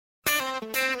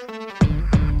This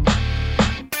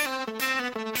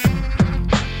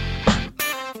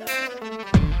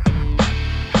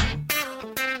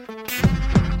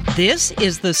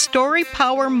is the Story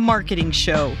Power Marketing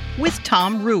Show with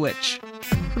Tom Ruwitch.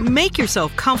 Make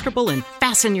yourself comfortable and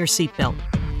fasten your seatbelt.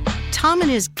 Tom and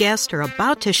his guest are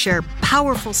about to share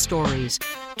powerful stories,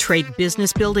 trade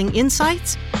business building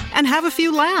insights, and have a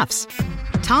few laughs.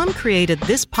 Tom created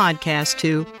this podcast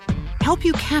to help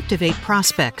you captivate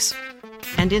prospects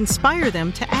and inspire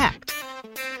them to act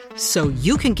so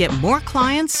you can get more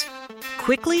clients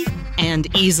quickly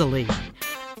and easily.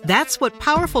 That's what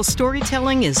powerful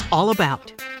storytelling is all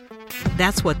about.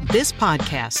 That's what this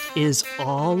podcast is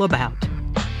all about.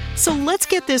 So let's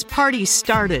get this party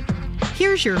started.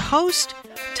 Here's your host,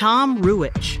 Tom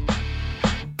Ruwitch.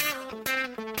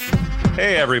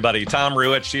 Hey everybody, Tom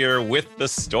Ruwitch here with the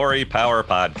Story Power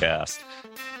Podcast.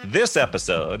 This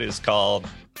episode is called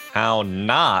How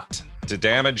Not to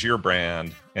Damage Your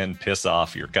Brand and Piss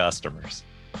Off Your Customers.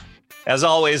 As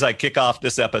always, I kick off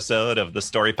this episode of the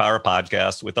Story Power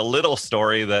Podcast with a little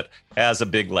story that has a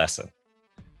big lesson.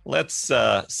 Let's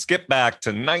skip back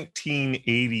to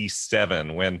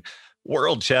 1987 when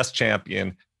world chess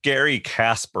champion Garry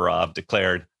Kasparov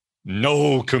declared,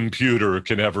 "No computer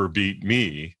can ever beat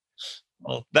me."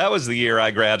 Well, that was the year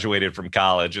I graduated from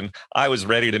college, and I was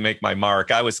ready to make my mark.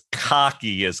 I was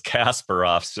cocky as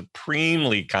Kasparov,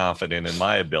 supremely confident in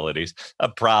my abilities, a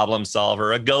problem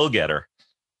solver, a go-getter.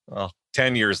 Well,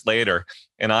 10 years later,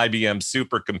 an IBM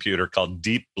supercomputer called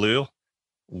Deep Blue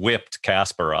whipped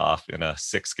Kasparov in a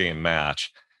 6-game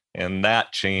match, and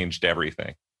that changed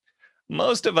everything.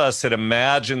 Most of us had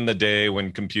imagined the day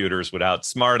when computers would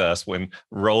outsmart us, when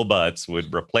robots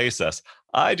would replace us.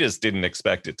 I just didn't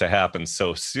expect it to happen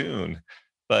so soon,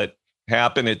 but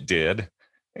happen it did.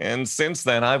 And since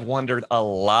then, I've wondered a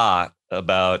lot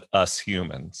about us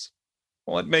humans.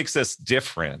 What makes us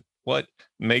different? What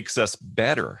makes us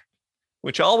better?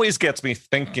 Which always gets me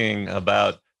thinking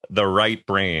about the right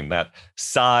brain, that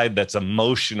side that's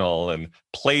emotional and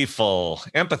playful,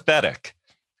 empathetic.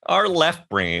 Our left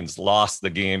brains lost the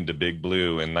game to Big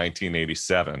Blue in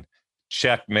 1987.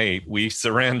 Checkmate, we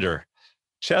surrender.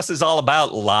 Chess is all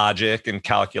about logic and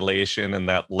calculation and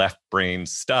that left brain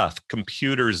stuff.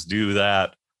 Computers do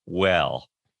that well.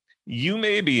 You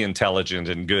may be intelligent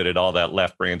and good at all that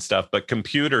left brain stuff, but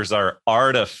computers are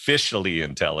artificially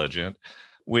intelligent,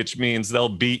 which means they'll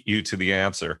beat you to the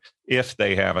answer if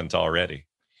they haven't already.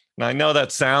 And I know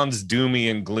that sounds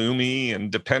doomy and gloomy,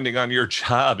 and depending on your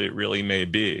job, it really may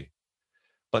be.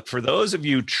 But for those of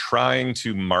you trying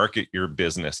to market your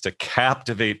business, to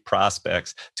captivate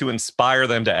prospects, to inspire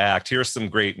them to act, here's some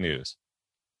great news.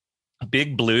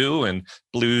 Big Blue and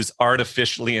Blue's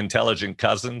artificially intelligent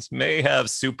cousins may have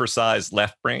supersized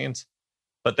left brains,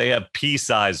 but they have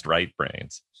pea-sized right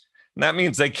brains. And that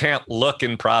means they can't look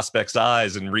in prospects'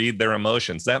 eyes and read their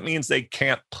emotions. That means they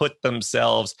can't put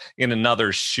themselves in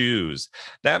another's shoes.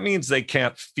 That means they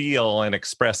can't feel and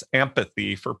express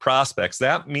empathy for prospects.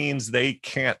 That means they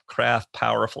can't craft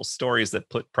powerful stories that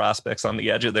put prospects on the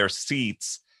edge of their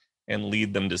seats and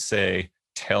lead them to say,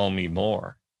 "Tell me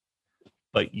more."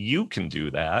 But you can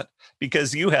do that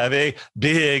because you have a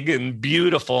big and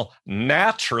beautiful,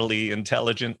 naturally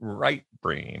intelligent right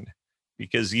brain,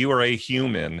 because you are a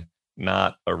human,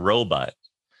 not a robot.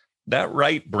 That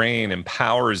right brain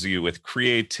empowers you with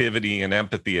creativity and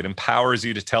empathy. It empowers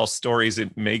you to tell stories.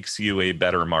 It makes you a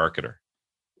better marketer.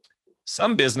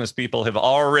 Some business people have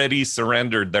already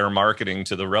surrendered their marketing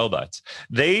to the robots.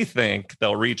 They think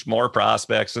they'll reach more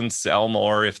prospects and sell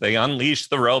more if they unleash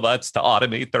the robots to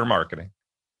automate their marketing.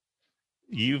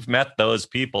 You've met those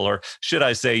people, or should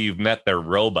I say you've met their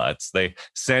robots. They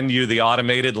send you the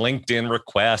automated LinkedIn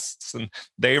requests, and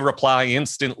they reply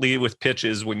instantly with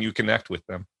pitches when you connect with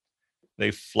them.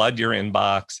 They flood your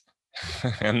inbox,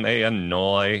 and they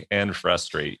annoy and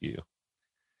frustrate you.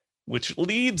 Which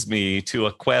leads me to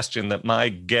a question that my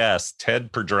guest,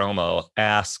 Ted Prodromou,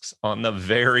 asks on the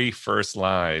very first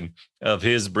line of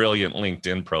his brilliant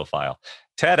LinkedIn profile.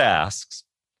 Ted asks,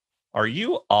 are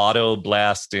you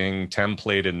auto-blasting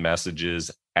templated messages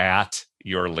at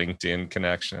your LinkedIn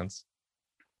connections?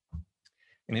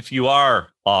 And if you are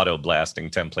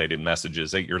auto-blasting templated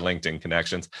messages at your LinkedIn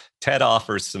connections, Ted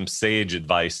offers some sage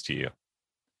advice to you.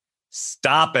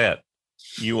 Stop it.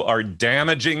 You are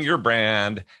damaging your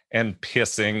brand and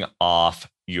pissing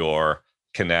off your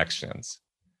connections.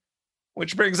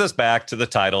 Which brings us back to the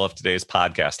title of today's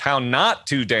podcast, How Not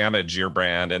to Damage Your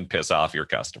Brand and Piss Off Your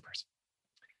Customers.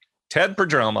 Ted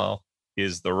Prodromou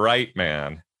is the right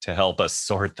man to help us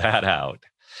sort that out.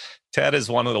 Ted is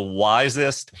one of the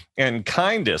wisest and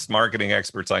kindest marketing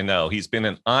experts I know. He's been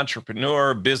an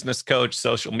entrepreneur, business coach,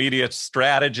 social media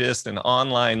strategist, and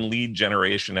online lead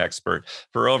generation expert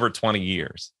for over 20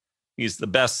 years. He's the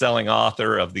best-selling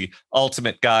author of The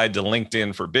Ultimate Guide to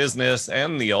LinkedIn for Business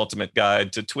and The Ultimate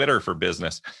Guide to Twitter for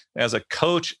Business. As a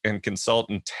coach and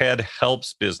consultant, Ted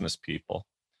helps business people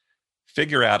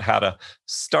figure out how to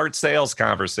start sales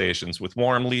conversations with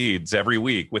warm leads every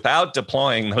week without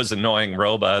deploying those annoying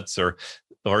robots or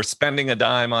spending a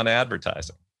dime on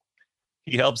advertising.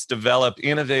 He helps develop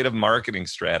innovative marketing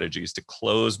strategies to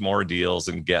close more deals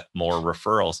and get more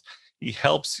referrals. He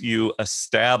helps you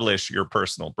establish your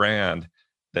personal brand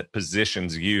that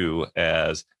positions you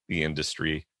as the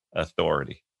industry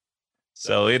authority.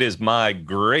 So it is my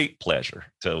great pleasure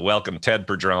to welcome Ted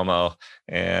Prodromou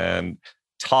and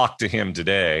talk to him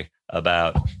today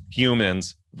about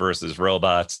humans versus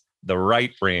robots, the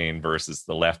right brain versus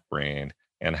the left brain,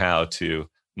 and how to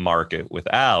market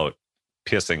without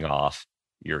pissing off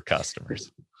your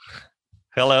customers.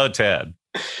 Hello, Ted.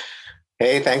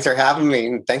 Hey, thanks for having me.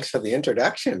 And thanks for the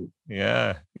introduction.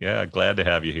 Yeah. Glad to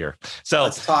have you here. So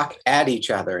let's talk at each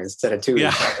other instead of to each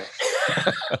other.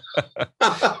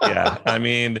 Yeah. I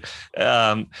mean,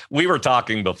 we were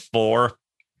talking before,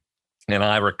 and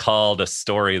I recalled a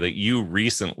story that you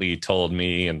recently told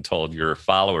me and told your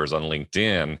followers on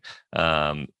LinkedIn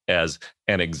as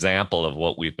an example of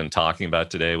what we've been talking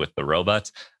about today with the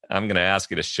robots. I'm going to ask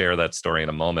you to share that story in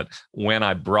a moment. When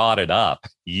I brought it up,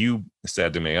 you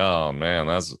said to me, "Oh man,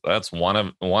 that's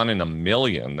one in a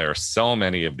million. There are so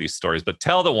many of these stories." But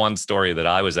tell the one story that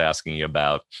I was asking you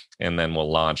about, and then we'll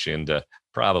launch into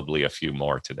probably a few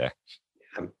more today.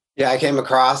 Yeah, I came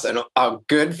across a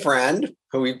good friend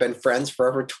who we've been friends for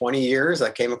over 20 years.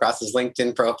 I came across his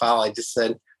LinkedIn profile. I just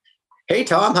said, "Hey,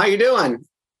 Tom, how you doing?"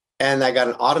 And I got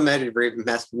an automated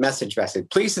message.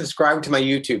 "Please subscribe to my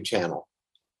YouTube channel."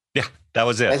 Yeah, that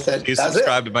was it. I said, "Please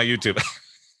subscribe to my YouTube."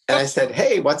 And I said,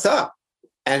 "Hey, what's up?"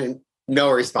 And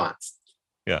no response.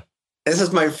 Yeah. This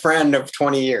is my friend of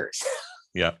 20 years.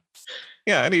 Yeah.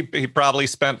 Yeah. And he probably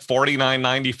spent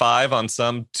 $49.95 on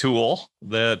some tool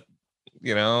that,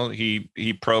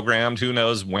 he programmed. Who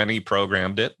knows when he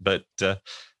programmed it, but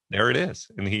there it is.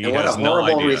 And he and what has a horrible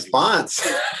no idea. Response.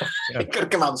 Yeah. He could have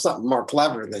come up with something more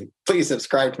clever than "please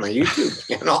subscribe to my YouTube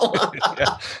channel."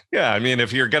 Yeah. I mean,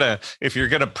 if you're gonna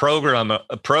program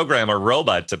a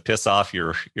robot to piss off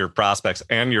your prospects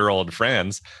and your old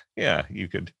friends, yeah, you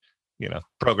could,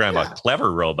 program a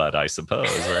clever robot, I suppose,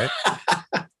 right?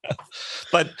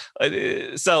 But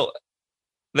so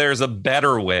there's a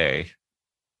better way,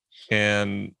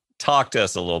 and talk to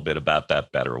us a little bit about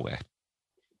that better way.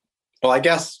 Well, I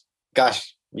guess,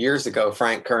 years ago,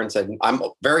 Frank Kern said, "I'm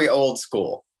very old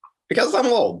school," because I'm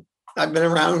old. I've been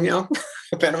around,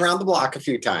 I've been around the block a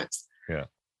few times. Yeah.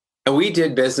 And we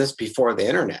did business before the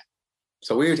internet.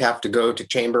 So we would have to go to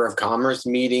Chamber of Commerce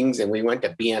meetings, and we went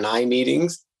to BNI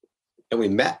meetings, and we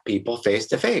met people face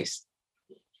to face.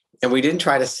 And we didn't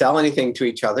try to sell anything to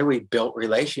each other. We built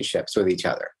relationships with each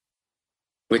other,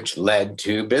 which led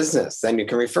to business. Then you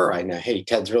can refer. I know, "Hey,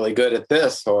 Ted's really good at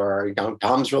this," or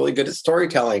 "Tom's really good at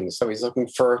storytelling, so he's looking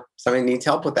for somebody who needs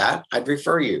help with that. I'd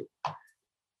refer you."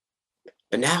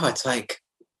 But now it's like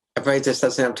everybody just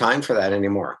doesn't have time for that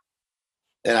anymore.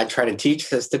 And I try to teach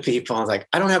this to people. I was like,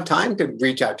 I don't have time to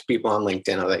reach out to people on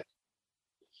LinkedIn. I was like,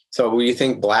 so you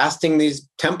think blasting these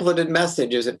templated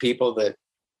messages at people that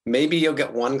maybe you'll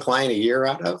get one client a year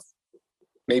out of,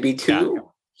 maybe two?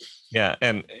 Yeah,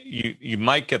 and you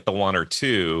might get the one or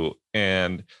two,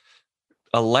 and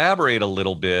elaborate a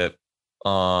little bit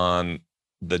on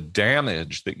the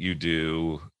damage that you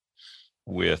do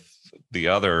with the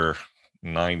other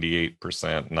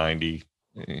 98%,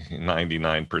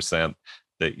 99%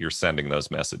 that you're sending those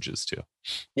messages to.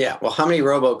 Yeah. Well, how many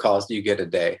robocalls do you get a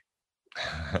day?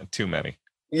 Too many.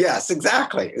 Yes,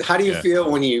 exactly. How do you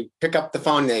feel when you pick up the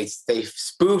phone, they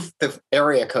spoof the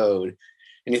area code,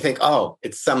 and you think, "Oh,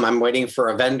 I'm waiting for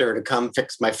a vendor to come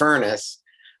fix my furnace."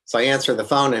 So I answer the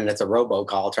phone, and it's a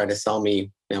robocall trying to sell me,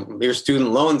 your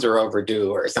student loans are overdue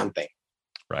or something.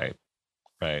 Right.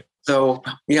 So,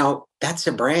 that's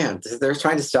a brand. They're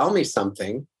trying to sell me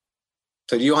something.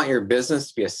 So do you want your business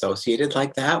to be associated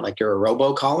like that? Like you're a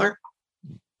robocaller?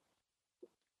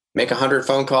 Make 100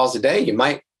 phone calls a day. You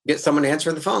might get someone to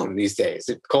answer the phone these days.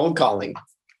 It's cold calling,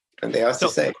 and they also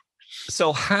say.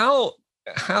 So how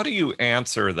do you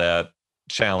answer that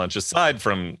challenge, aside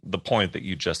from the point that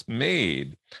you just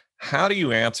made? How do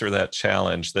you answer that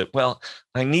challenge that, well,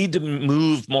 I need to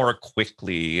move more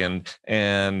quickly,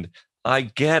 and I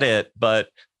get it, but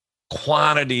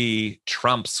quantity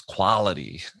trumps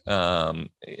quality. That's,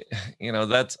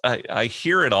 I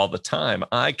hear it all the time.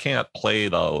 I can't play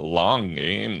the long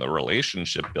game, the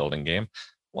relationship building game.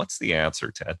 What's the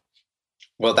answer, Ted?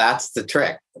 Well, that's the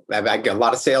trick. I get a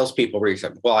lot of salespeople reach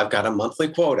out. Well, I've got a monthly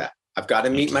quota. I've got to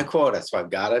meet my quota. So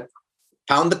I've got to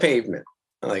pound the pavement.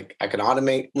 Like, I can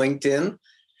automate LinkedIn.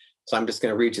 So I'm just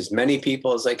going to reach as many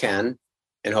people as I can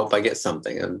and hope I get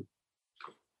something. And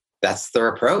that's their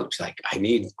approach. Like, I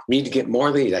need to get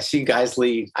more leads. I see guys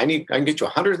lead. I can get you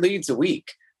 100 leads a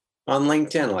week on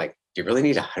LinkedIn. Like, do you really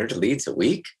need 100 leads a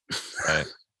week?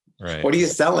 Right. What are you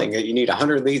selling that you need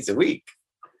 100 leads a week?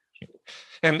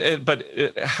 But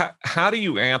how do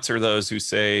you answer those who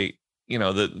say,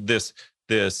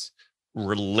 this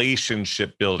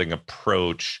relationship building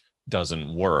approach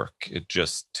doesn't work? It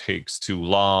just takes too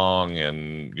long,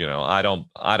 and I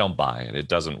don't buy it. It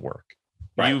doesn't work.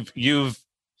 Right.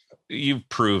 You've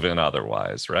proven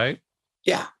otherwise, right?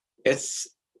 Yeah, it's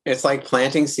like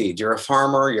planting seeds. You're a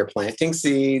farmer. You're planting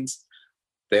seeds.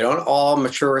 They don't all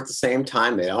mature at the same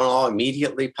time. They don't all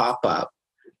immediately pop up.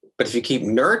 But if you keep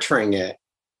nurturing it,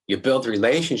 you build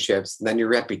relationships, then your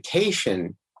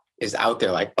reputation is out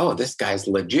there like, oh, this guy's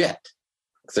legit.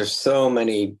 There's so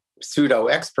many pseudo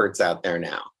experts out there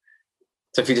now.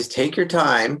 So if you just take your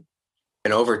time,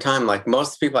 and over time, like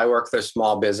most people I work with are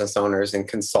small business owners and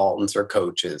consultants or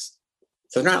coaches.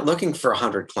 So they're not looking for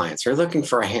 100 clients. They're looking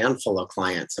for a handful of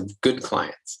clients, of good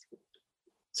clients.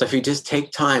 So if you just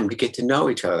take time to get to know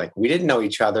each other, like we didn't know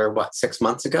each other, 6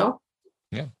 months ago?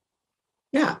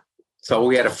 Yeah. So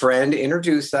we had a friend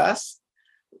introduce us,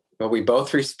 but we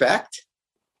both respect,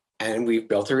 and we've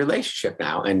built a relationship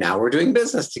now, and now we're doing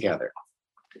business together.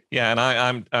 Yeah,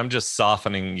 and I'm just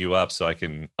softening you up so I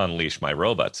can unleash my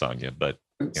robots on you, but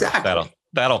exactly.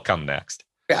 That'll come next.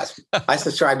 Yes, I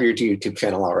subscribe to your YouTube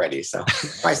channel already, so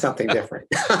try something different.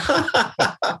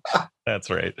 That's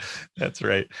right.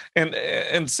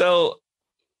 And so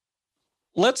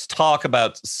let's talk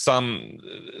about some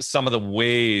of the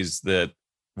ways that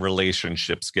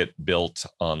relationships get built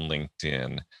on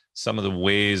LinkedIn, some of the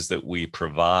ways that we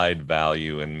provide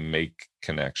value and make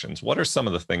connections. What are some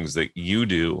of the things that you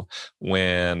do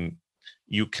when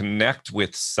you connect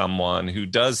with someone who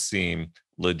does seem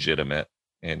legitimate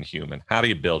and human? How do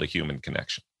you build a human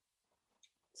connection?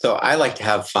 So I like to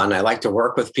have fun. I like to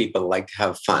work with people who like to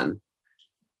have fun.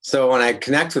 So when I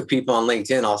connect with people on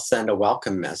LinkedIn, I'll send a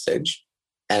welcome message,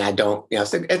 and I don't,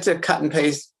 it's a cut and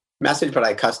paste message, but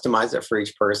I customize it for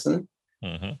each person.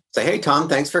 Mm-hmm. Say, hey, Tom,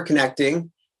 thanks for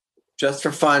connecting. Just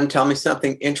for fun, tell me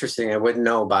something interesting I wouldn't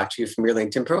know about you from your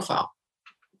LinkedIn profile.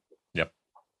 Yep.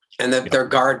 And their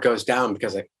guard goes down,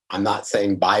 because I'm not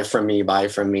saying buy from me.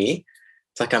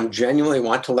 It's like I'm genuinely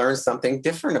want to learn something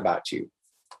different about you.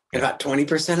 And about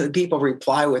 20% of the people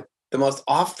reply with the most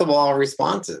off-the-wall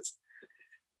responses.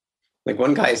 Like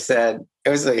one guy said, it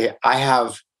was I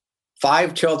have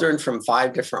 5 children from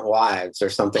 5 different wives, or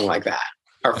something like that,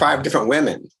 or 5 different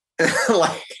women.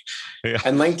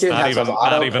 And LinkedIn has those auto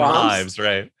not even prompts. Lives,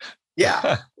 right?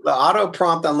 Yeah, the auto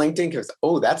prompt on LinkedIn goes,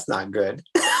 "Oh, that's not good."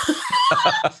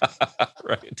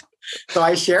 Right. So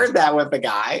I shared that with the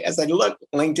guy. I said, "Look,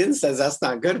 LinkedIn says that's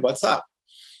not good. What's up?"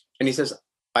 And he says,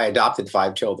 "I adopted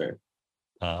 5 children."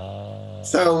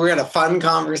 So we had a fun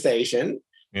conversation.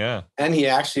 Yeah. And he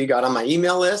actually got on my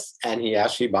email list, and he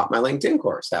actually bought my LinkedIn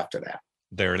course after that.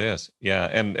 There it is. Yeah.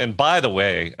 And by the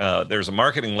way, there's a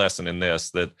marketing lesson in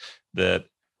this that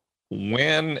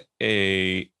when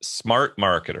a smart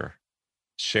marketer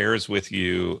shares with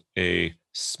you a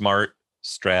smart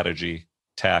strategy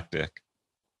tactic,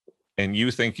 and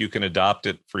you think you can adopt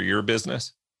it for your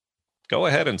business, go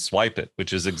ahead and swipe it,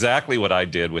 which is exactly what I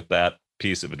did with that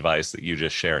piece of advice that you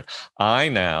just shared. I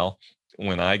now,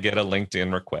 when I get a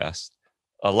LinkedIn request,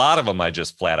 a lot of them I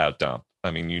just flat out dump.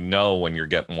 I mean, when you're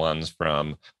getting ones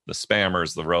from the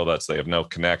spammers, the robots, they have no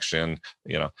connection.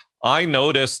 I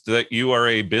noticed that you are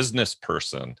a business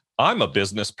person. I'm a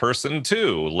business person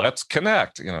too. Let's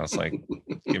connect. It's like,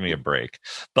 give me a break.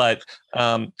 But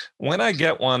when I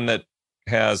get one that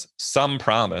has some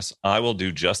promise, I will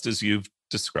do just as you've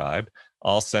described.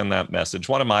 I'll send that message.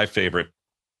 One of my favorite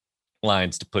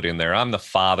lines to put in there: I'm the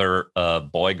father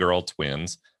of boy-girl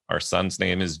twins. Our son's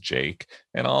name is Jake.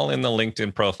 And I'll, in the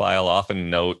LinkedIn profile, often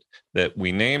note that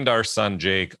we named our son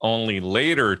Jake, only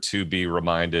later to be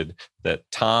reminded that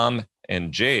Tom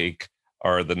and Jake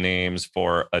are the names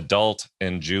for adult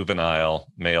and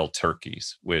juvenile male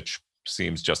turkeys, which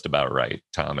seems just about right.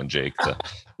 Tom and Jake,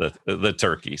 the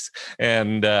turkeys.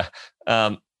 And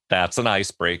that's an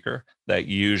icebreaker that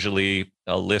usually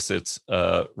elicits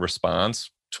a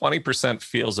response. 20%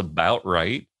 feels about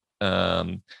right.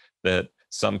 That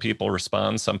Some people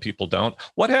respond, some people don't.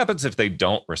 What happens if they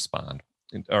don't respond?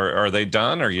 Are they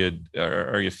done? Are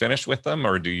you finished with them,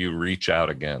 or do you reach out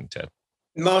again, Ted?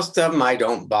 Most of them I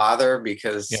don't bother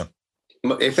because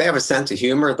if they have a sense of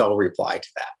humor, they'll reply to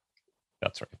that.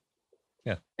 That's right.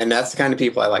 Yeah. And that's the kind of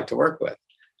people I like to work with.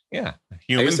 Yeah. I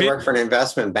used to work for an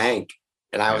investment bank,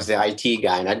 and I was the IT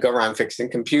guy, and I'd go around fixing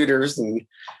computers and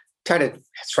try to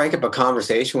strike up a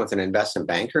conversation with an investment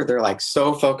banker. They're like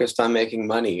so focused on making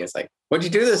money. It's like, what'd you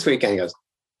do this weekend? He goes,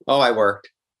 oh, I worked.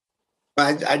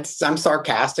 I'm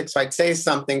sarcastic, so I'd say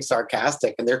something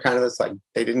sarcastic, and they're kind of just like,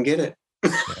 they didn't get it.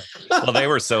 Well,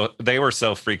 they were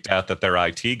so freaked out that their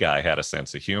IT guy had a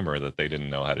sense of humor that they didn't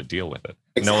know how to deal with it.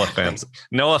 Exactly.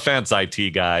 No offense, IT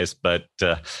guys, but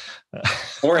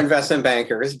or investment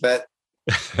bankers, but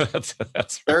that's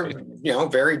they're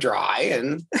right. Very dry,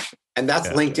 and that's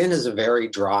LinkedIn is a very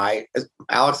dry.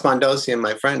 Alex Mondosian,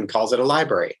 my friend, calls it a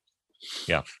library.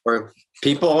 Yeah, where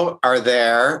people are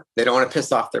there, they don't want to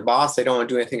piss off their boss, they don't want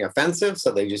to do anything offensive,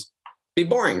 so they just be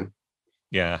boring.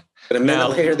 Yeah. But a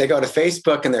minute later, they go to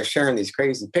Facebook and they're sharing these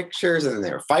crazy pictures and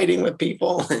they're fighting with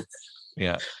people.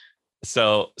 Yeah.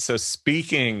 So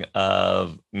speaking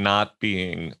of not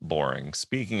being boring,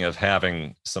 speaking of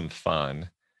having some fun,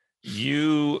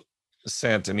 you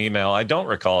sent an email. I don't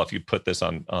recall if you put this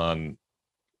on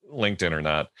LinkedIn or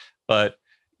not, but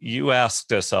you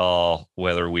asked us all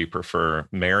whether we prefer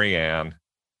Marianne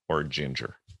or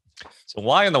Ginger. So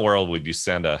why in the world would you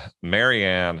send a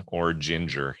Marianne or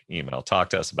Ginger email? Talk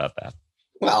to us about that.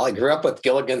 Well, I grew up with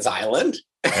Gilligan's Island,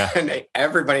 and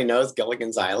everybody knows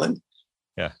Gilligan's Island.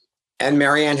 Yeah. And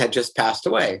Marianne had just passed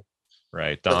away.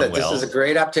 Right. This is a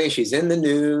great update. She's in the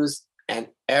news, and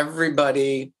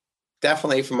everybody,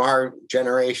 definitely from our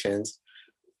generations,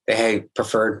 they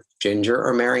preferred Ginger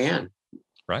or Marianne.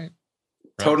 Right.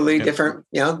 Totally different.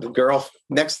 The girl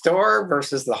next door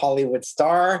versus the Hollywood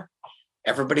star.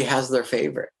 Everybody has their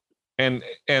favorite. And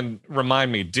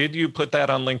remind me, did you put that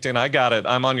on LinkedIn? I got it.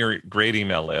 I'm on your great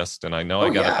email list, and I know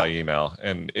I got it by email.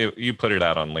 And you put it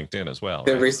out on LinkedIn as well.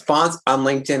 The response on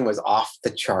LinkedIn was off the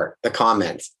chart. The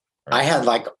comments. Right. I had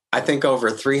I think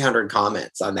over 300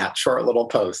 comments on that short little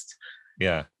post.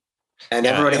 Yeah. And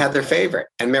everybody had their favorite.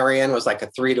 And Marianne was like a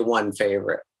 3-1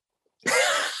 favorite.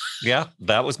 Yeah,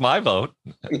 that was my vote.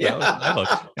 That was my vote.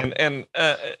 And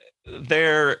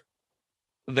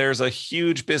there's a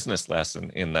huge business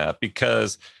lesson in that,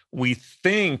 because we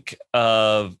think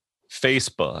of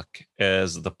Facebook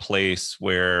as the place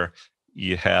where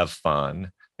you have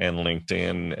fun and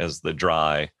LinkedIn as the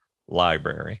dry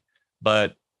library.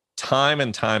 But time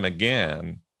and time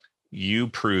again, you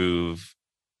prove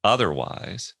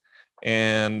otherwise.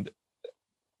 But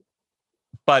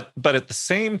at the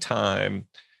same time,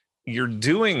 you're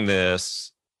doing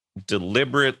this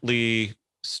deliberately,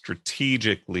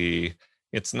 strategically.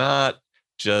 It's not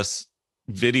just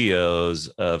videos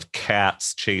of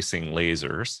cats chasing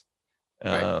lasers.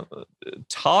 Right.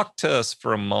 Talk to us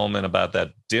for a moment about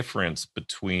that difference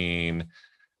between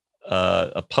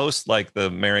a post like the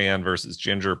Marianne versus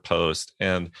Ginger post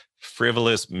and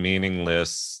frivolous,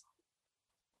 meaningless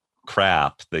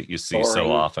crap that you see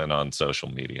so often on social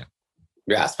media.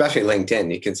 Yeah, especially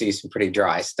LinkedIn. You can see some pretty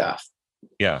dry stuff.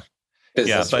 Yeah.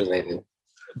 Business related.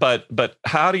 But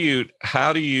how do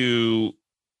you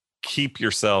keep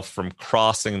yourself from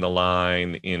crossing the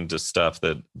line into stuff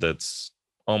that's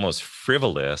almost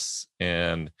frivolous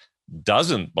and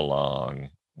doesn't belong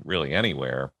really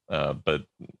anywhere, but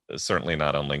certainly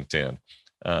not on LinkedIn?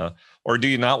 Or do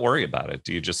you not worry about it?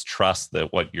 Do you just trust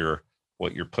that what you're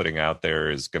putting out there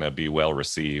is going to be well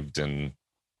received and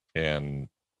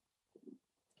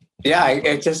yeah,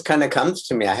 it just kind of comes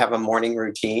to me. I have a morning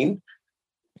routine.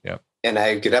 Yeah. And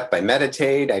I get up, I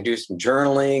meditate, I do some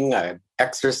journaling, I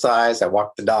exercise, I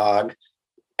walk the dog,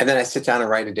 and then I sit down and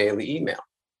write a daily email.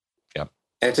 Yeah.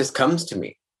 And it just comes to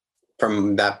me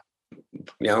from that,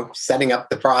 setting up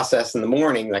the process in the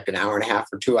morning, like an hour and a half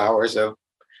or 2 hours of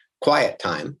quiet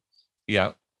time.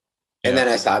 Yeah. And then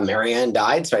I saw Marianne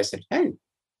died. So I said, hey,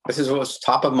 this is what was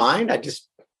top of mind. I just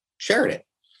shared it.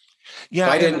 Yeah.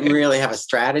 So I didn't really have a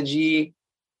strategy,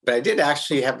 but I did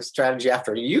actually have a strategy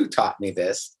after you taught me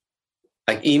this,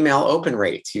 like email open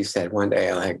rates. You said one day,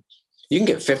 you can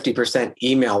get 50%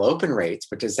 email open rates,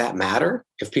 but does that matter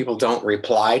if people don't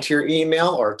reply to your email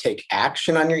or take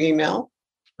action on your email?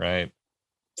 Right.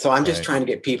 So I'm just trying to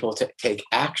get people to take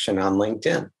action on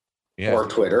LinkedIn or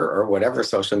Twitter or whatever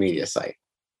social media site.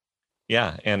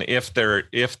 Yeah. And if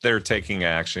they're taking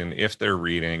action, if they're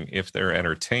reading, if they're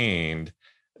entertained,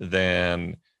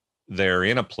 then they're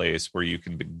in a place where you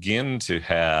can begin to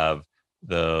have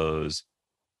those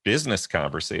business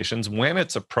conversations when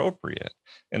it's appropriate.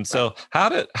 And so how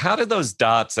did those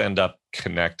dots end up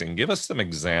connecting? Give us some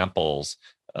examples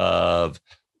of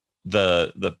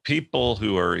the people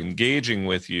who are engaging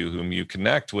with you, whom you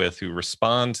connect with, who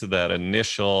respond to that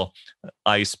initial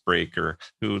icebreaker,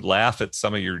 who laugh at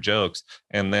some of your jokes,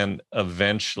 and then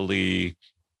eventually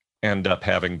end up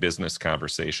having business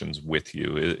conversations with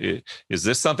you. Is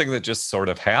this something that just sort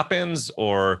of happens,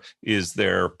 or is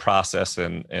there process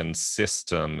and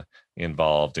system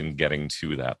involved in getting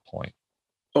to that point?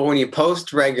 Well, when you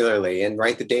post regularly and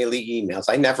write the daily emails,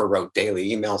 I never wrote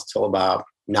daily emails till about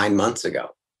 9 months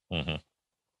ago. Mm-hmm.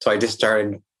 So I just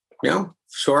started,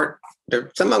 short.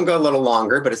 Some of them go a little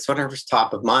longer, but it's whatever's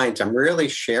top of mind. So I'm really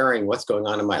sharing what's going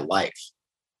on in my life.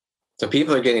 So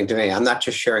people are getting to me. I'm not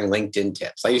just sharing LinkedIn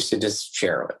tips. I used to just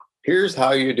share it. Here's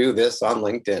how you do this on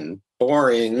LinkedIn.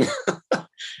 Boring.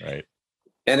 Right.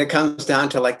 And it comes down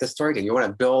to like the story. You want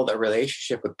to build a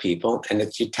relationship with people, and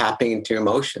it's you tapping into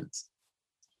emotions.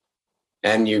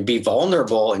 And you be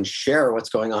vulnerable and share what's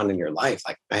going on in your life.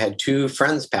 Like I had 2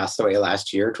 friends pass away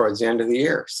last year towards the end of the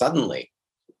year, suddenly.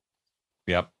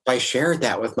 Yep. I shared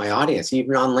that with my audience,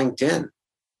 even on LinkedIn.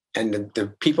 And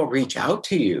the people reach out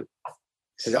to you.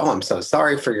 Says, "Oh, I'm so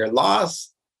sorry for your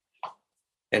loss."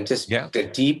 And just the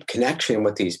deep connection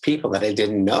with these people that I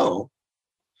didn't know.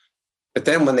 But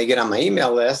then when they get on my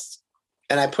email list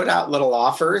and I put out little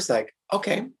offers like,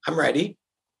 okay, I'm ready.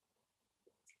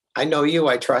 I know you.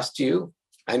 I trust you.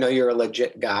 I know you're a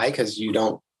legit guy because you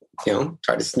don't,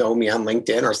 try to snow me on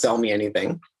LinkedIn or sell me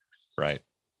anything. Right.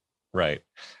 Right.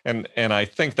 And I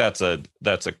think that's a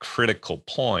critical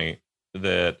point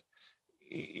that,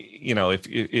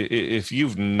 if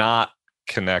you've not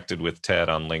connected with Ted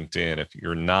on LinkedIn, if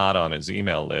you're not on his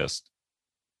email list,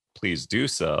 please do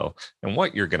so. And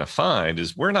what you're going to find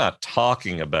is we're not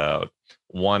talking about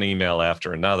one email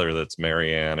after another that's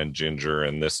Marianne and Ginger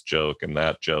and this joke and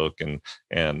that joke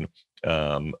and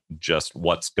just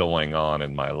what's going on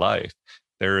in my life.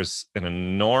 There's an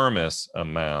enormous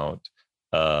amount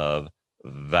of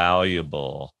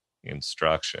valuable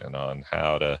instruction on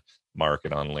how to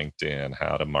market on LinkedIn,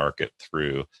 how to market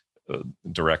through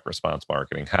direct response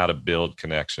marketing, how to build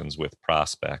connections with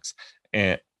prospects.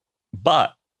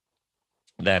 But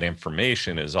that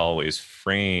information is always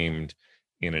framed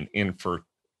in an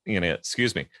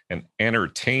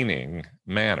entertaining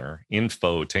manner,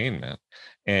 infotainment.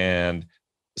 And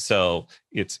so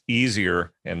it's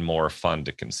easier and more fun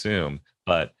to consume.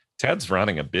 But Ted's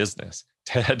running a business.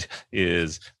 Ted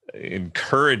is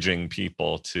encouraging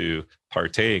people to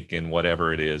partake in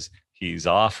whatever it is he's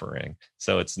offering.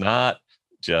 So it's not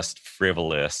just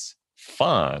frivolous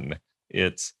fun,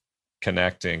 it's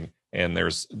connecting. And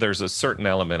there's a certain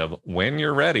element of when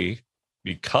you're ready,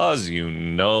 because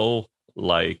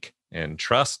like and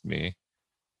trust me,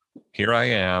 here I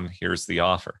am, here's the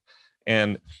offer.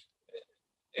 And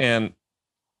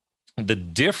the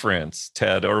difference,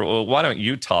 Ted, or why don't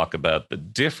you talk about the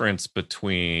difference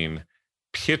between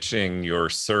pitching your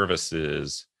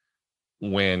services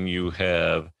when you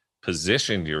have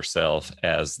positioned yourself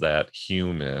as that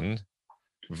human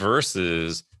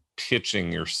versus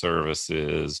pitching your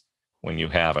services when you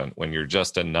haven't, when you're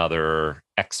just another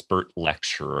expert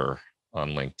lecturer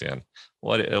on LinkedIn.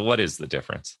 What is the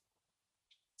difference?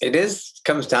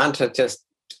 Comes down to just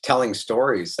telling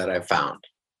stories that I've found.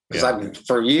 Because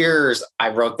for years, I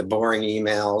wrote the boring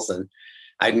emails, and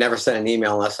I'd never sent an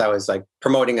email unless I was like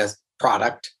promoting a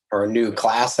product or a new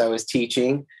class I was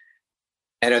teaching.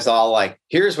 And it was all like,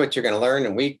 here's what you're going to learn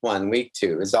in week 1, week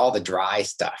 2. It's all the dry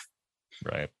stuff.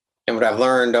 Right. And what I've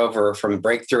learned over from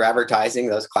Breakthrough Advertising,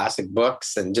 those classic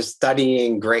books, and just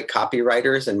studying great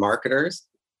copywriters and marketers,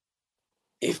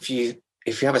 if you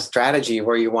have a strategy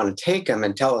where you want to take them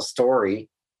and tell a story,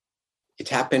 you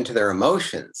tap into their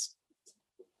emotions.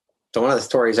 So one of the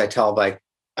stories I tell, like,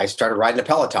 I started riding a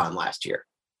Peloton last year.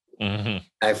 Mm-hmm.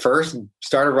 I first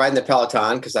started riding the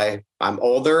Peloton because I'm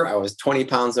older. I was 20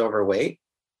 pounds overweight,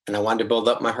 and I wanted to build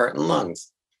up my heart and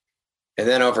lungs. And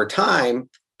then over time,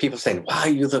 people saying, wow,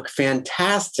 you look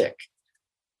fantastic.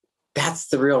 That's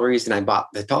the real reason I bought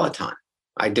the Peloton.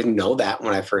 I didn't know that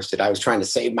when I first did. I was trying to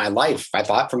save my life, I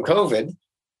thought, from COVID.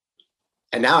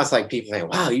 And now it's like people saying,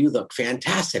 wow, you look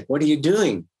fantastic. What are you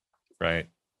doing? Right.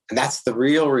 And that's the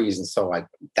real reason. So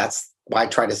that's why I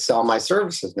try to sell my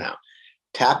services now.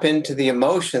 Tap into the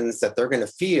emotions that they're going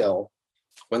to feel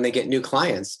when they get new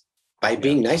clients by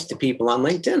being nice to people on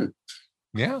LinkedIn.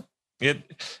 Yeah.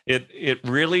 It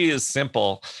really is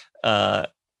simple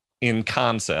in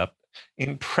concept.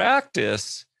 In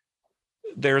practice,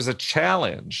 there's a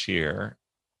challenge here.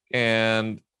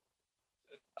 And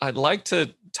I'd like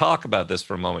to talk about this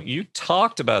for a moment. You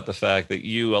talked about the fact that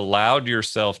you allowed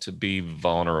yourself to be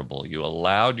vulnerable. You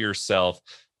allowed yourself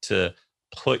to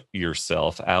put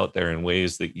yourself out there in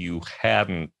ways that you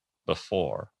hadn't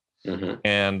before. Mm-hmm.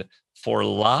 And for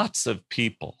lots of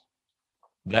people,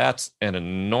 that's an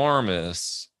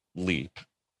enormous leap.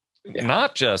 Yeah.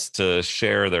 Not just to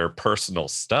share their personal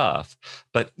stuff,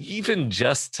 but even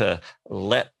just to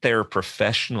let their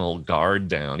professional guard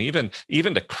down, even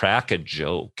to crack a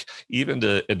joke, even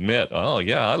to admit, oh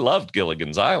yeah, I loved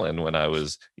Gilligan's Island when I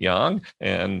was young.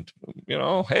 And,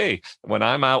 hey, when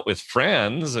I'm out with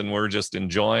friends and we're just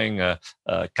enjoying a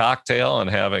cocktail and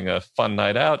having a fun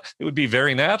night out, it would be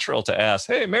very natural to ask,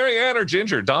 hey, Mary Ann or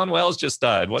Ginger, Don Wells just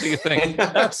died. What do you think?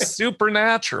 That's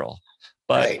supernatural.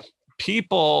 But Right.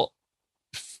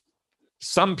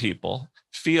 some people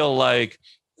feel like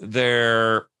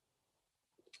they're,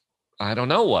 I don't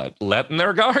know what, letting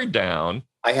their guard down.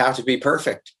 I have to be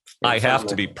perfect. I have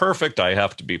to be perfect. I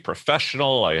have to be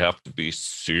professional. I have to be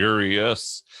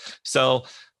serious. So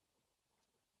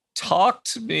talk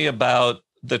to me about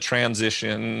the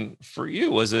transition for you.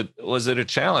 Was it a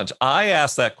challenge? I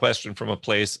asked that question from a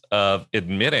place of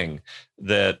admitting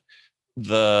that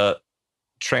the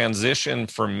transition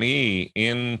for me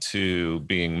into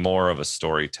being more of a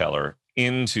storyteller,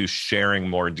 into sharing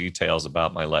more details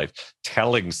about my life,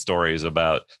 telling stories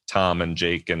about Tom and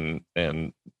Jake and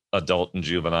adult and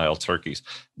juvenile turkeys,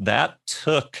 that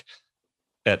took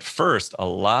at first a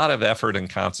lot of effort and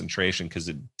concentration because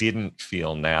it didn't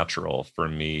feel natural for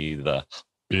me, the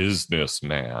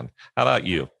businessman. How about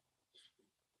you?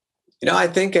 I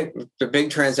think the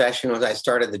big transaction was I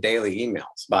started the daily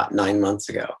emails about 9 months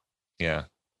ago. Yeah.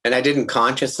 And I didn't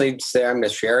consciously say I'm going to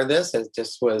share this. It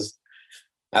just was,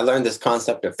 I learned this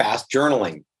concept of fast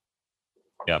journaling.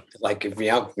 Yep. Like if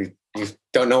you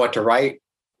don't know what to write,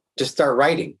 just start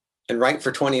writing and write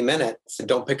for 20 minutes and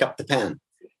don't pick up the pen.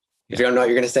 If you don't know what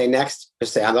you're going to say next,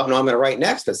 just say, I don't know I'm going to write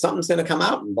next, but something's going to come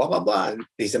out and blah, blah, blah. And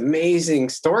these amazing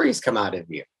stories come out of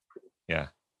you. Yeah.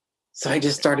 So I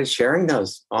just started sharing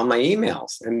those on my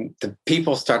emails and the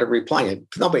people started replying.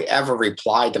 Nobody ever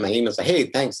replied to my emails like, hey,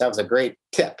 thanks, that was a great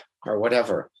tip or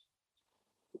whatever.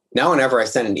 Now, whenever I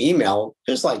send an email,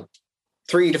 there's like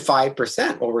 3 to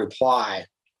 5% will reply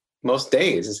most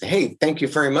days and say, hey, thank you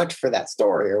very much for that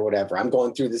story or whatever. I'm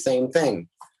going through the same thing.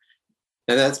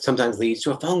 And that sometimes leads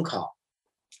to a phone call.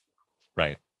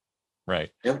 Right.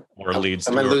 Yep. Or leads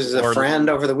someone loses a friend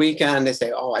over the weekend. They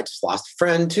say, oh, I just lost a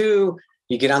friend too.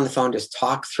 You get on the phone, just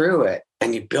talk through it,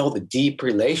 and you build a deep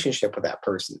relationship with that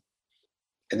person.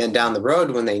 And then down the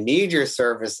road, when they need your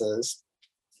services,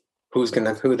 who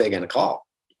are they gonna call?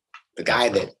 The guy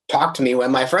that talked to me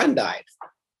when my friend died.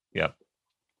 Yep.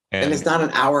 And it's not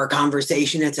an hour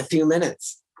conversation; it's a few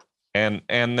minutes. And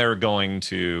they're going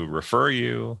to refer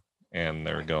you, and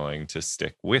they're going to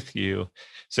stick with you.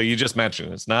 So you just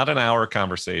mentioned it's not an hour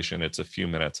conversation; it's a few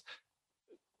minutes.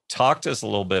 Talk to us a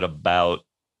little bit about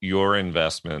your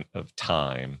investment of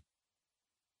time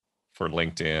for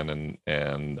LinkedIn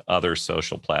and other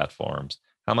social platforms.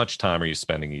 How much time are you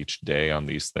spending each day on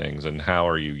these things, and how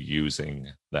are you using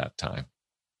that time?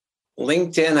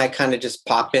 LinkedIn, I kind of just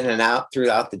pop in and out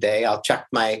throughout the day. I'll check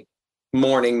my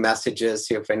morning messages,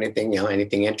 see if anything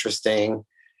interesting.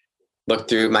 Look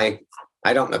through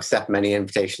I don't accept many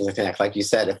invitations to connect. Like you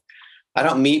said, if I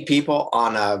don't meet people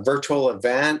on a virtual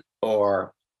event,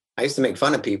 or I used to make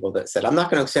fun of people that said, I'm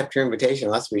not going to accept your invitation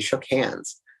unless we shook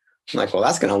hands. I'm like, well,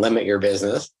 that's going to limit your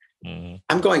business. Mm-hmm.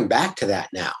 I'm going back to that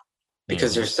now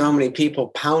because there's so many people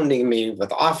pounding me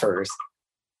with offers.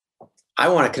 I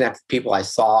want to connect with people I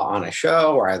saw on a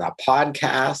show or on a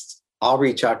podcast. I'll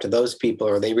reach out to those people,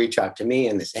 or they reach out to me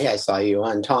and they say, hey, I saw you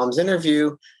on Tom's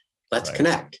interview. Let's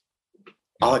connect.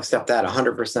 I'll accept that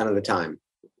 100% of the time.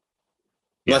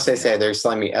 Unless they say they're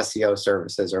selling me SEO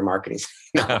services or marketing.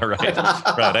 No. Right.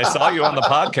 I saw you on the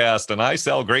podcast and I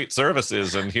sell great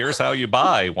services and here's how you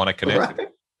buy. Want to connect? Right.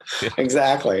 Yeah.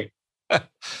 Exactly.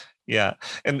 Yeah.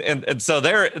 And so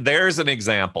there's an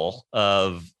example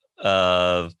of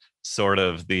sort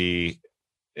of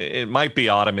it might be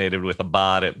automated with a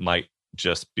bot. It might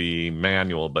just be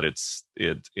manual, but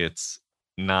it's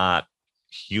not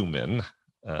human.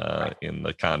 In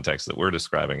the context that we're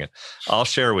describing it. I'll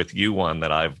share with you one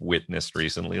that I've witnessed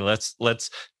recently.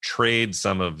 Let's trade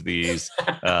some of these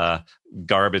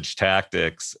garbage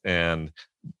tactics, and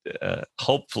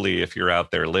hopefully if you're out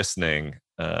there listening,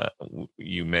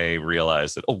 you may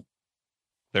realize that, oh,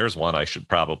 there's one I should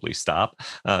probably stop.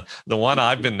 The one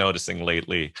I've been noticing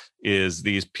lately is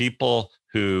these people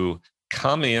who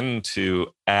come into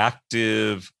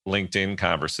active LinkedIn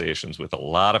conversations with a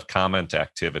lot of comment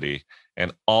activity,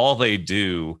 and all they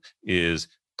do is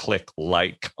click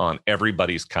like on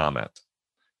everybody's comment.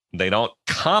 They don't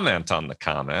comment on the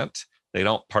comment. They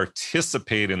don't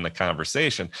participate in the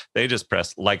conversation. They just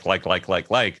press like.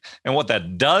 And what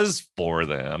that does for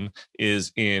them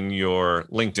is in your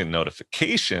LinkedIn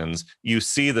notifications, you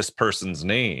see this person's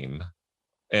name.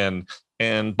 And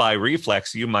by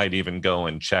reflex, you might even go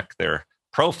and check their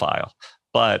profile.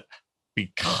 But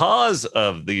because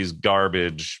of these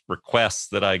garbage requests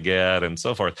that I get and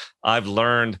so forth, I've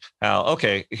learned how,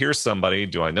 okay, here's somebody.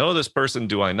 Do I know this person?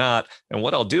 Do I not? And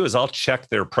what I'll do is I'll check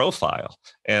their profile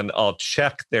and I'll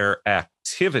check their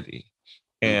activity.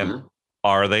 And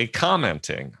are they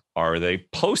commenting? Are they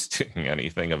posting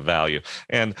anything of value?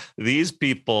 And these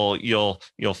people, you'll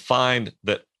find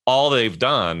that all they've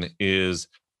done is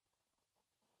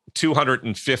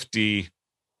 250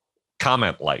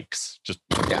 comment likes, just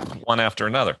one after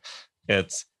another.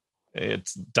 It's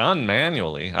done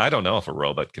manually. I don't know if a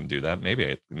robot can do that.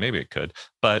 Maybe it could,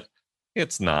 but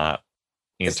it's not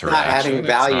interaction. It's not adding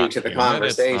value to the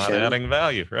conversation. It's not adding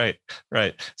value. Right.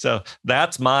 So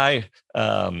that's my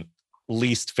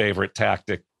least favorite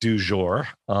tactic du jour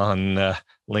on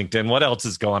LinkedIn. What else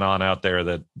is going on out there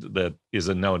that is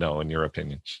a no-no in your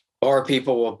opinion? Or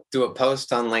people will do a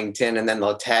post on LinkedIn and then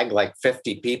they'll tag like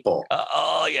 50 people.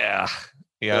 Oh, yeah.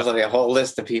 There's like a whole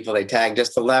list of people they tag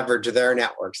just to leverage their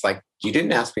networks. Like, you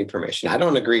didn't ask me permission. I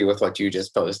don't agree with what you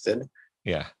just posted.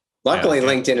 Yeah. Luckily,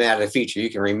 LinkedIn added a feature. You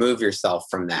can remove yourself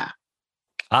from that.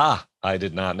 I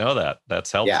did not know that.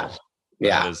 That's helpful.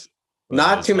 Yeah.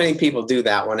 Not too many people do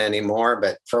that one anymore,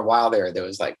 but for a while there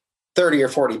was like 30 or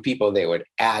 40 people they would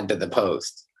add to the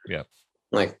post. Yeah.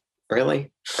 Like,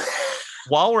 really?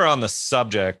 While we're on the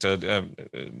subject, I'm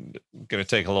going to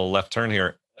take a little left turn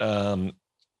here.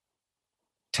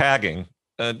 Tagging.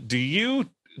 Do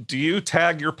you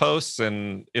tag your posts?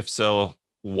 And if so,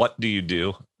 what do you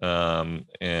do?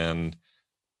 And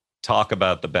talk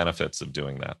about the benefits of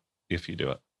doing that if you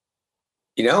do it.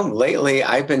 Lately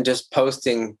I've been just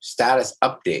posting status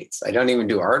updates. I don't even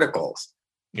do articles.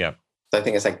 Yeah. So I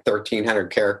think it's like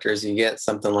 1,300 characters you get,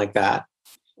 something like that.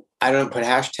 I don't put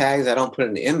hashtags. I don't put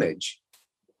an image.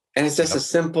 And it's just a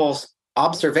simple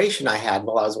observation I had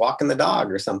while I was walking the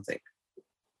dog or something.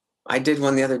 I did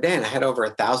one the other day and I had over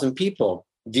 1,000 people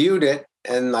viewed it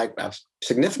and like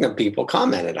significant people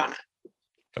commented on it.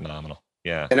 Phenomenal.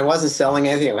 Yeah. And it wasn't selling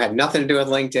anything. It had nothing to do with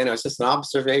LinkedIn. It was just an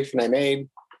observation I made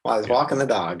while I was walking the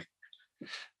dog.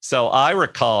 So I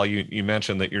recall you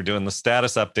mentioned that you're doing the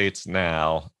status updates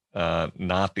now,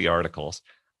 not the articles.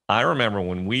 I remember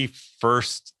when we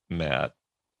first met,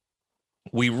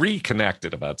 we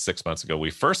reconnected about 6 months ago. We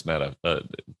first met a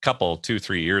couple,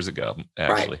 2-3 years ago,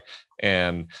 actually.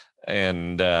 Right.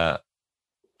 And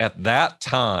at that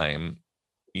time,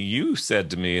 you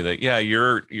said to me that,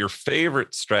 your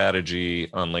favorite strategy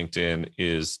on LinkedIn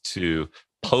is to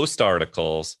post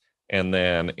articles and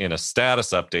then in a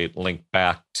status update, link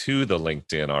back to the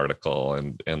LinkedIn article.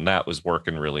 And that was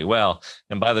working really well.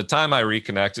 And by the time I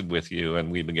reconnected with you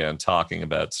and we began talking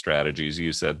about strategies,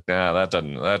 you said, nah,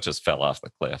 that just fell off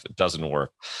the cliff. It doesn't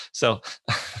work. So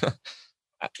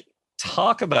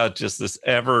talk about just this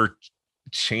ever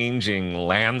changing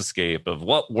landscape of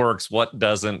what works, what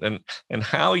doesn't, and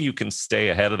how you can stay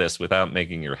ahead of this without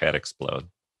making your head explode.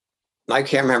 I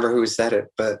can't remember who said it,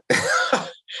 but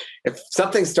if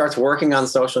something starts working on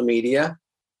social media,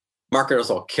 marketers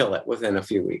will kill it within a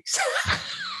few weeks.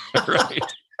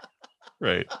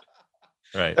 Right.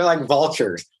 They're like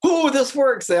vultures. Oh, this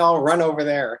works. They all run over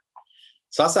there.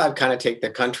 So that's how I kind of take the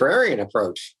contrarian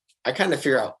approach. I kind of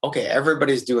figure out, okay,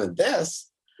 everybody's doing this.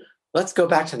 Let's go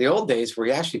back to the old days where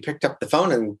you actually picked up the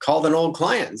phone and called an old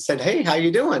client and said, hey, how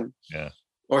you doing? Yeah.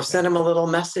 Or send them a little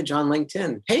message on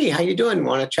LinkedIn. Hey, how you doing?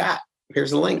 Want to chat?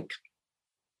 Here's a link.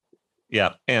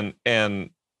 Yeah. And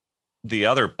the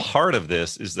other part of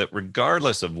this is that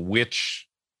regardless of which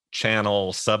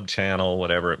channel, sub-channel,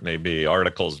 whatever it may be,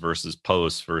 articles versus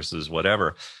posts versus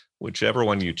whatever, whichever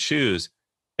one you choose,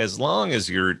 as long as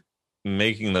you're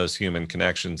making those human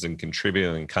connections and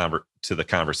contributing to the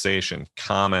conversation,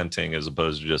 commenting as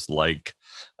opposed to just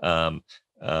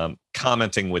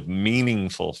commenting with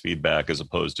meaningful feedback as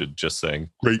opposed to just saying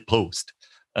great post,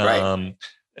 then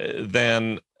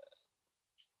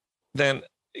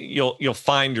you'll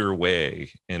find your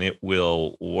way and it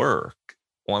will work.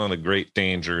 One of the great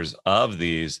dangers of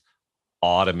these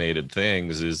automated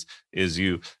things is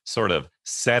you sort of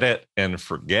set it and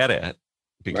forget it,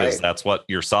 because that's what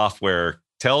your software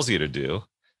tells you to do.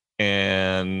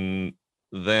 And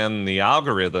then the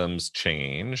algorithms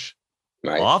change,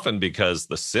 often because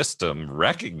the system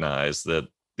recognizes that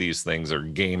these things are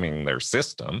gaming their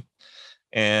system.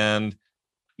 And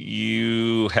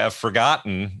you have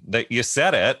forgotten that you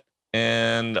said it,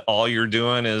 and all you're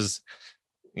doing is,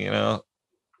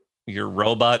 your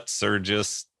robots are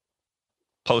just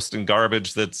posting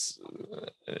garbage that's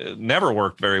never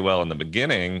worked very well in the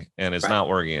beginning and is not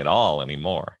working at all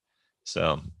anymore.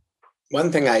 So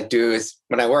one thing I do is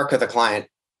when I work with a client,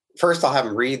 first I'll have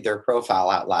them read their profile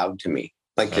out loud to me,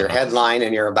 like your headline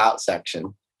and your about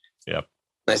section. Yep.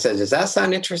 And I said, does that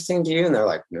sound interesting to you? And they're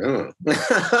like, no.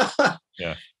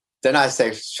 Yeah. Then I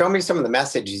say, show me some of the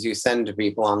messages you send to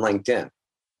people on LinkedIn.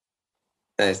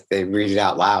 And they read it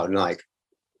out loud and like,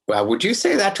 well, would you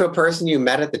say that to a person you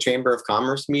met at the Chamber of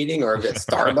Commerce meeting or at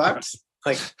Starbucks?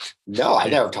 Like, no, I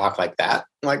never talk like that.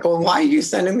 I'm like, well, why are you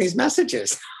sending these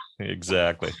messages?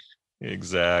 Exactly.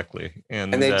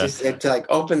 And they just, it like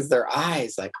opens their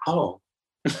eyes like, oh.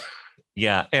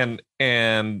 Yeah. And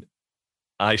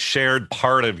I shared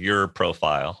part of your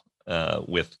profile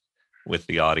with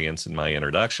the audience in my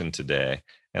introduction today.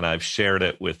 And I've shared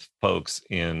it with folks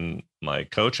in my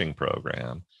coaching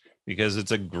program because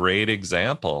it's a great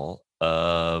example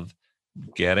of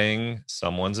getting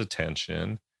someone's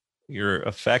attention. You're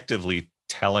effectively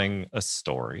telling a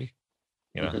story.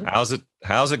 How's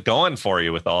it going for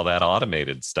you with all that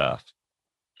automated stuff?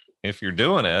 If you're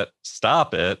doing it,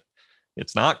 stop it.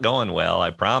 It's not going well.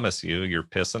 I promise you, you're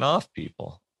pissing off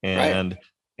people. And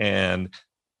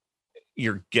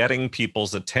you're getting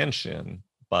people's attention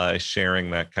by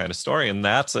sharing that kind of story. And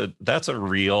that's a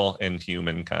real and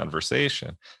human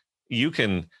conversation. You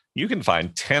can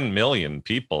find 10 million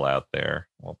people out there.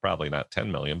 Well, probably not 10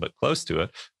 million, but close to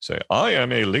it. Say, I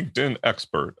am a LinkedIn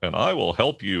expert and I will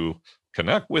help you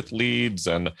connect with leads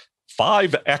and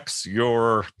 5x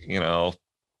your,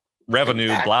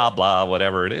 revenue, blah, blah,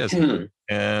 whatever it is.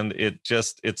 And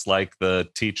it's like the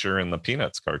teacher in the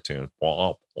Peanuts cartoon.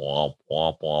 Blah, blah,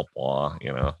 blah, blah, blah,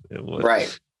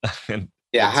 Right. And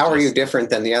how are you different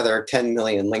than the other 10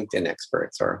 million LinkedIn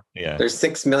experts? Or there's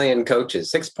 6 million coaches,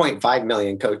 6.5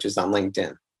 million coaches on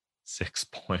LinkedIn.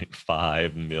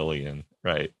 6.5 million.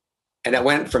 Right. And it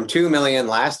went from 2 million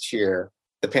last year,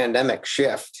 the pandemic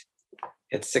shift.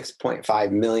 It's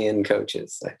 6.5 million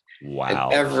coaches. Wow.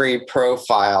 And every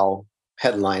profile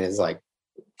headline is like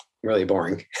really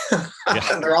boring.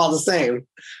 They're all the same.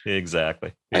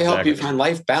 Exactly. I help you find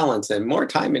life balance and more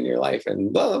time in your life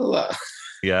and blah, blah, blah.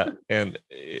 Yeah. And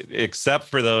except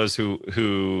for those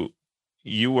who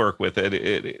you work with,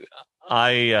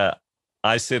 I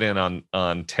sit in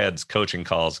on Ted's coaching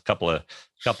calls a couple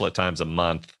of times a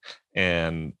month,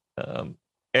 and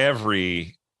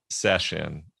every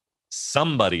session,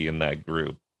 somebody in that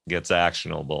group gets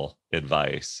actionable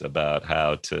advice about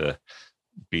how to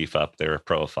beef up their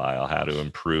profile, how to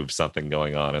improve something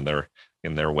going on in their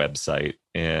website.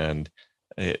 And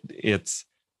it's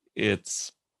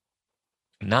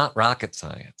not rocket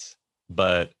science,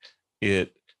 but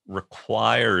it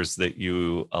requires that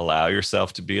you allow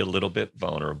yourself to be a little bit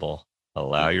vulnerable,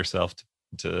 allow yourself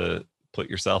to put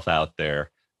yourself out there,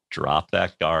 drop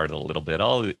that guard a little bit,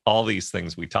 all these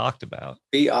things we talked about.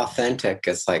 Be authentic.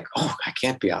 It's like, oh, I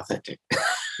can't be authentic.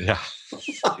 Yeah.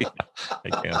 I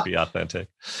can't be authentic.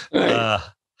 Right.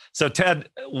 So Ted,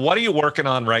 what are you working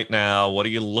on right now? What are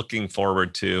you looking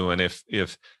forward to? And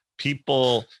if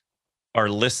people are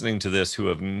listening to this who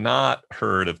have not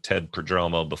heard of Ted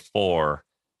Prodromou before,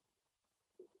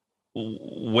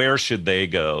 where should they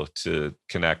go to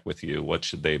connect with you? What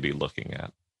should they be looking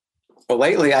at? Well,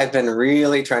 lately I've been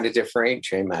really trying to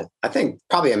differentiate. I think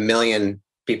probably 1 million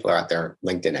people are out there,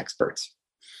 LinkedIn experts.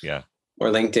 Yeah. Or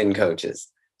LinkedIn coaches.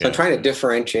 So I'm trying to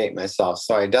differentiate myself.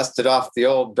 So I dusted off the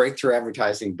old Breakthrough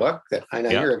Advertising book that I know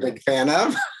you're a big fan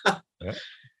of.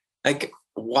 Like,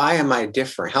 why am I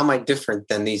different? How am I different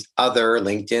than these other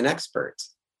LinkedIn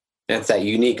experts? And it's that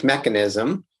unique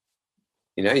mechanism,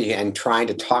 and trying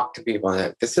to talk to people.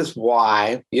 And this is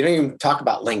why you don't even talk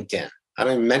about LinkedIn. I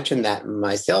don't even mention that in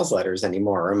my sales letters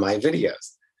anymore or in my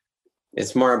videos.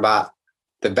 It's more about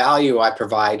the value I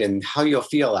provide and how you'll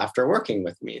feel after working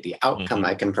with me, the outcome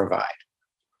I can provide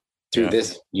through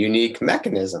this unique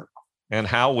mechanism. And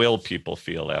how will people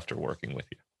feel after working with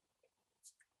you?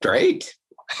 Great.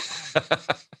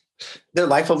 Their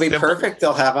life will be perfect.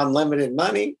 They'll have unlimited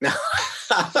money.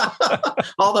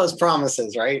 All those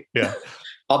promises, right? Yeah.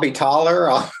 I'll be taller.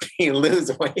 I'll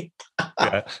lose weight.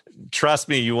 Yeah. Trust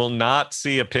me, you will not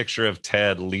see a picture of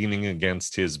Ted leaning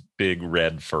against his big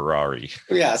red Ferrari.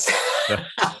 Yes.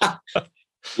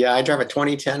 Yeah, I drive a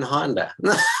 2010 Honda.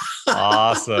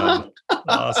 Awesome.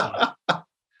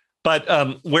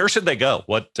 But where should they go?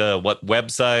 What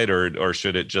website, or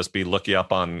should it just be look you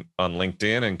up on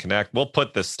LinkedIn and connect? We'll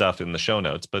put this stuff in the show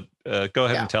notes, but go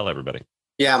ahead and tell everybody.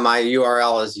 Yeah, my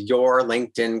URL is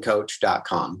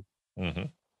yourlinkedincoach.com. Mm-hmm.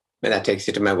 And that takes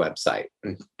you to my website.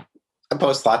 And I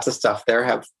post lots of stuff there,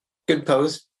 have good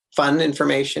posts, fun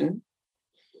information.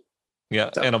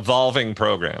 Yeah, So. and evolving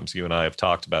programs. You and I have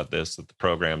talked about this, that the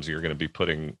programs you're going to be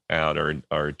putting out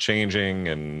are changing,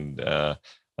 and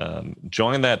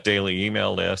join that daily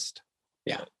email list.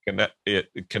 Yeah.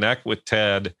 Connect with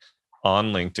Ted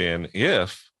on LinkedIn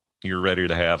if you're ready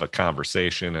to have a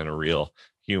conversation and a real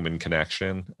human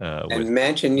connection. And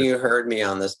mention you heard me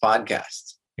on this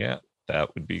podcast. Yeah,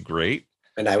 that would be great.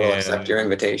 And I will accept your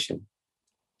invitation.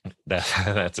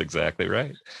 That's exactly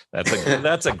right.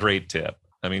 That's a great tip.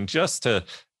 I mean, just to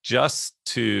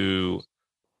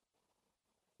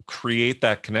create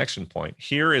that connection point.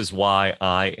 Here is why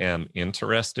I am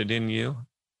interested in you.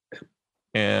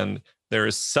 And there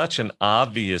is such an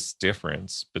obvious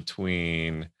difference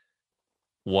between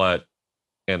what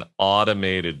an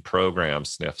automated program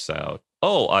sniffs out.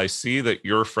 Oh, I see that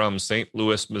you're from St.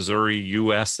 Louis, Missouri,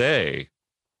 USA.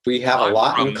 We have a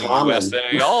lot in common.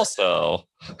 USA also.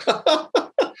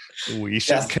 We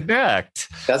should connect.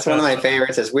 That's one of my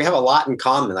favorites is we have a lot in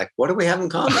common. Like, what do we have in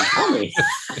common? Tell me.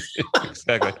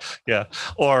 Exactly. Yeah.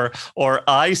 Or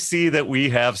I see that we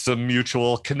have some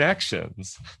mutual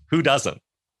connections. Who doesn't?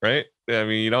 Right? I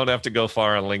mean, you don't have to go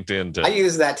far on LinkedIn to. I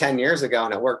used that 10 years ago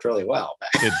and it worked really well.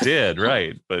 It did,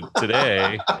 right? But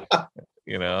today,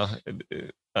 one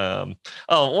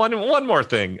more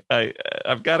thing.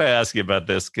 I've got to ask you about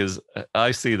this because I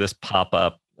see this pop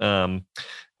up.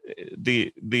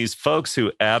 These folks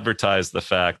who advertise the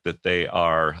fact that they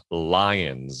are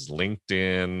lions,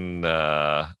 LinkedIn,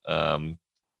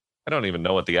 I don't even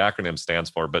know what the acronym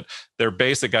stands for, but their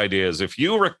basic idea is if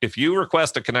you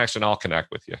request a connection, I'll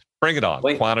connect with you. Bring it on.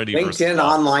 Quantity LinkedIn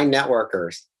online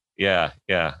networkers. Yeah.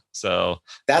 So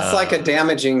that's like a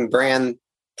damaging brand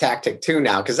tactic too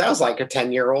now, because that was like a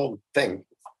 10-year-old thing.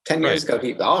 10 years ago,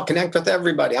 people, I'll connect with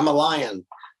everybody. I'm a lion.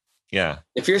 Yeah.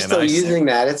 If you're still using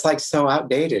that, it's like so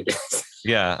outdated.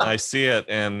 Yeah, I see it.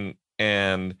 And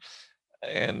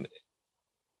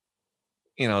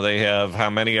they have how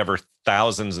many ever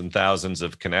thousands and thousands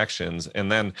of connections.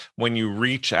 And then when you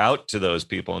reach out to those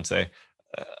people and say,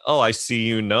 oh, I see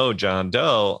you know John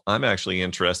Doe, I'm actually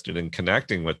interested in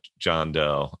connecting with John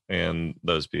Doe. And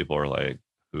those people are like,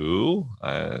 who?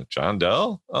 John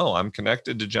Doe? Oh, I'm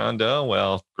connected to John Doe.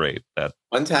 Well, great.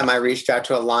 One time I reached out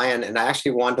to a lion and I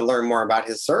actually wanted to learn more about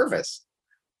his service.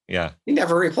 Yeah. He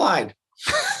never replied.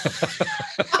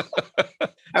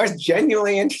 I was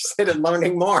genuinely interested in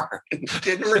learning more. He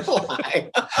didn't reply.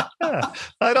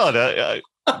 I don't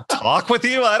talk with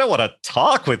you. I don't want to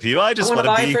talk with you. I just want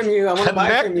to be from you. I want to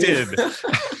buy from you.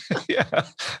 Yeah.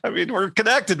 I mean, we're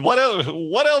connected. What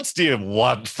else do you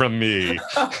want from me?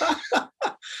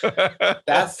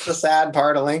 That's the sad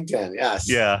part of LinkedIn. Yes.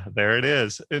 Yeah, there it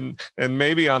is. And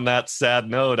maybe on that sad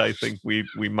note, I think we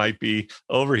might be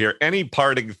over here. Any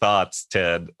parting thoughts,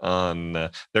 Ted, on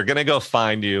they're going to go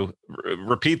find you.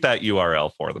 Repeat that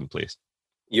URL for them, please.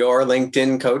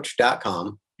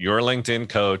 yourlinkedincoach.com. Your LinkedIn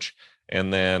coach.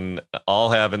 And then I'll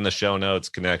have in the show notes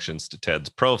connections to Ted's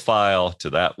profile,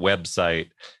 to that website.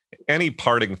 Any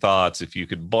parting thoughts, if you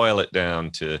could boil it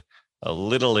down to a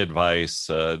little advice,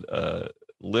 a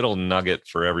little nugget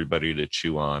for everybody to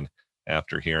chew on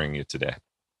after hearing you today?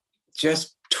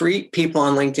 Just treat people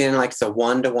on LinkedIn like it's a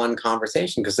one-to-one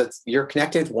conversation, because you're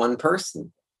connected with one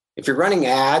person. If you're running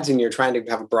ads and you're trying to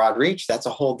have a broad reach, that's a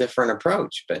whole different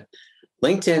approach. But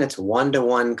LinkedIn, it's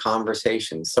one-to-one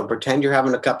conversation. So pretend you're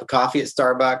having a cup of coffee at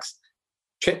Starbucks,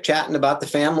 chit-chatting about the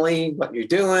family, what you're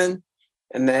doing,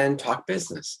 and then talk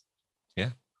business. Yeah.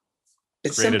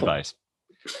 It's great simple. Advice.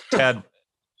 Ted,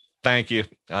 thank you.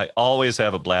 I always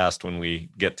have a blast when we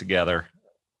get together.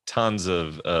 Tons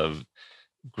of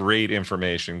great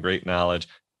information, great knowledge,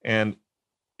 and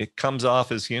it comes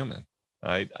off as human.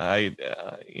 I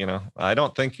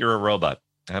don't think you're a robot.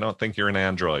 I don't think you're an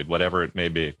android, whatever it may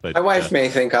be. But my wife may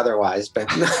think otherwise, but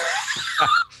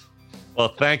well,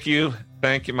 thank you,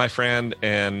 my friend,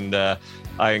 and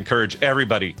I encourage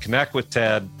everybody connect with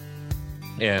Ted,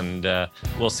 and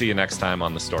we'll see you next time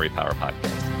on the Story Power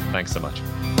Podcast. Thanks so much.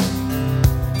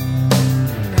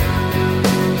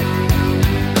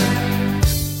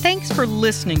 Thanks for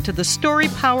listening to the Story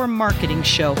Power Marketing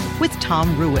Show with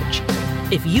Tom Ruwitch.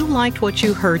 If you liked what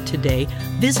you heard today,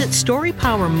 visit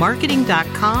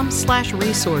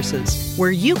storypowermarketing.com/resources,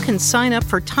 where you can sign up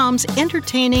for Tom's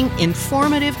entertaining,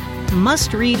 informative,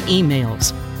 must-read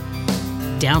emails.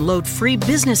 Download free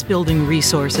business building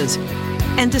resources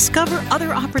and discover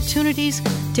other opportunities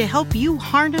to help you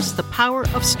harness the power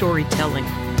of storytelling.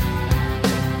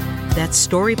 That's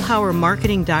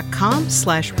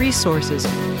storypowermarketing.com/resources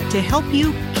to help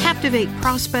you captivate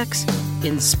prospects,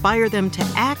 inspire them to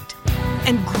act,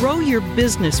 and grow your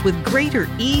business with greater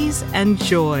ease and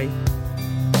joy.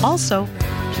 Also,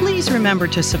 please remember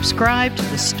to subscribe to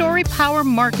the Story Power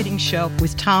Marketing Show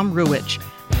with Tom Ruwitch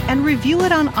and review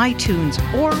it on iTunes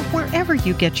or wherever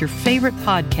you get your favorite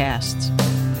podcasts.